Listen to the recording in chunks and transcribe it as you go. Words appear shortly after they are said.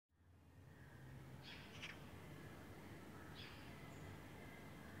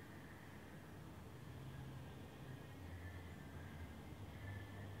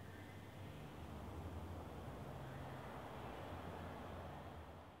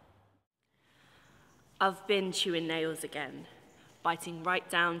I've been chewing nails again, biting right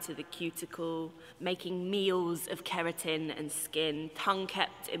down to the cuticle, making meals of keratin and skin, tongue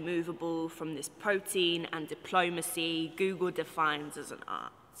kept immovable from this protein and diplomacy Google defines as an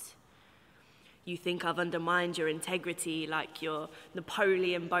art. You think I've undermined your integrity like you're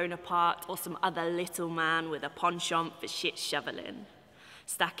Napoleon Bonaparte or some other little man with a penchant for shit shoveling,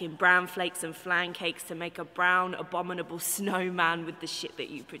 stacking bran flakes and flan cakes to make a brown, abominable snowman with the shit that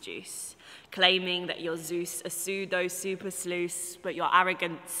you produce, claiming that you're Zeus, a pseudo-super sleuth, but your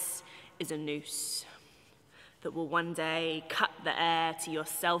arrogance is a noose that will one day cut the air to your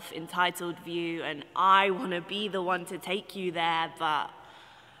self-entitled view, and I want to be the one to take you there, but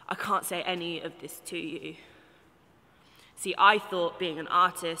I can't say any of this to you. See, I thought being an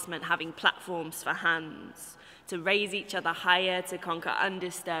artist meant having platforms for hands, to raise each other higher, to conquer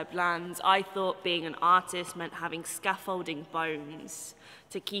undisturbed lands. I thought being an artist meant having scaffolding bones,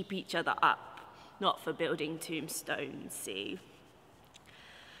 to keep each other up, not for building tombstones, see.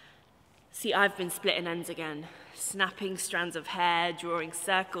 See, I've been splitting ends again, snapping strands of hair, drawing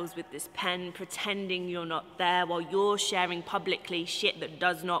circles with this pen, pretending you're not there while you're sharing publicly shit that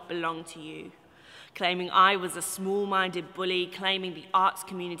does not belong to you. Claiming I was a small-minded bully, claiming the arts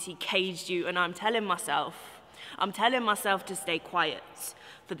community caged you, and I'm telling myself to stay quiet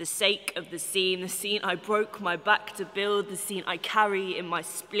for the sake of the scene I broke my back to build, the scene I carry in my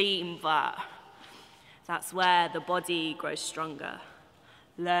spleen, but that's where the body grows stronger,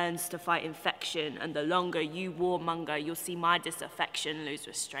 learns to fight infection, and the longer you warmonger, you'll see my disaffection lose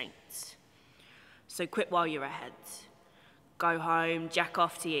restraint. So quit while you're ahead. Go home, jack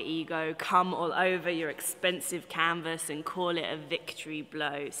off to your ego, come all over your expensive canvas and call it a victory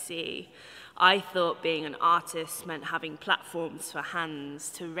blow. See, I thought being an artist meant having platforms for hands,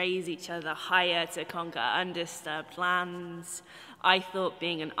 to raise each other higher, to conquer undisturbed lands. I thought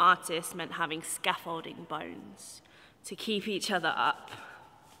being an artist meant having scaffolding bones, to keep each other up,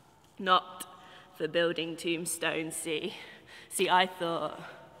 not for building tombstones, see. See, I thought,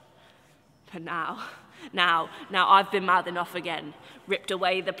 but now I've been mouthing off again, ripped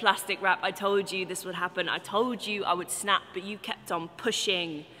away the plastic wrap. I told you this would happen. I told you I would snap, but you kept on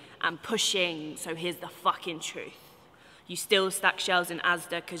pushing and pushing, so here's the fucking truth. You still stack shells in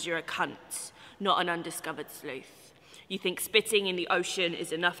Asda because you're a cunt, not an undiscovered sleuth. You think spitting in the ocean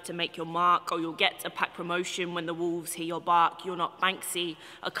is enough to make your mark, or you'll get a pack promotion when the wolves hear your bark. You're not Banksy,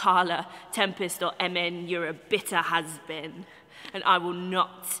 Akala, Tempest, or Emin. You're a bitter has-been, and I will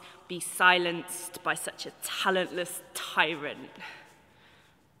not be silenced by such a talentless tyrant.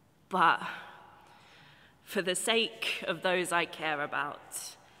 But for the sake of those I care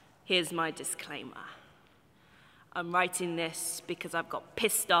about, here's my disclaimer. I'm writing this because I've got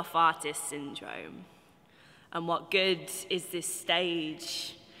pissed off artist syndrome. And what good is this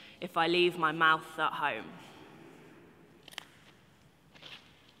stage if I leave my mouth at home?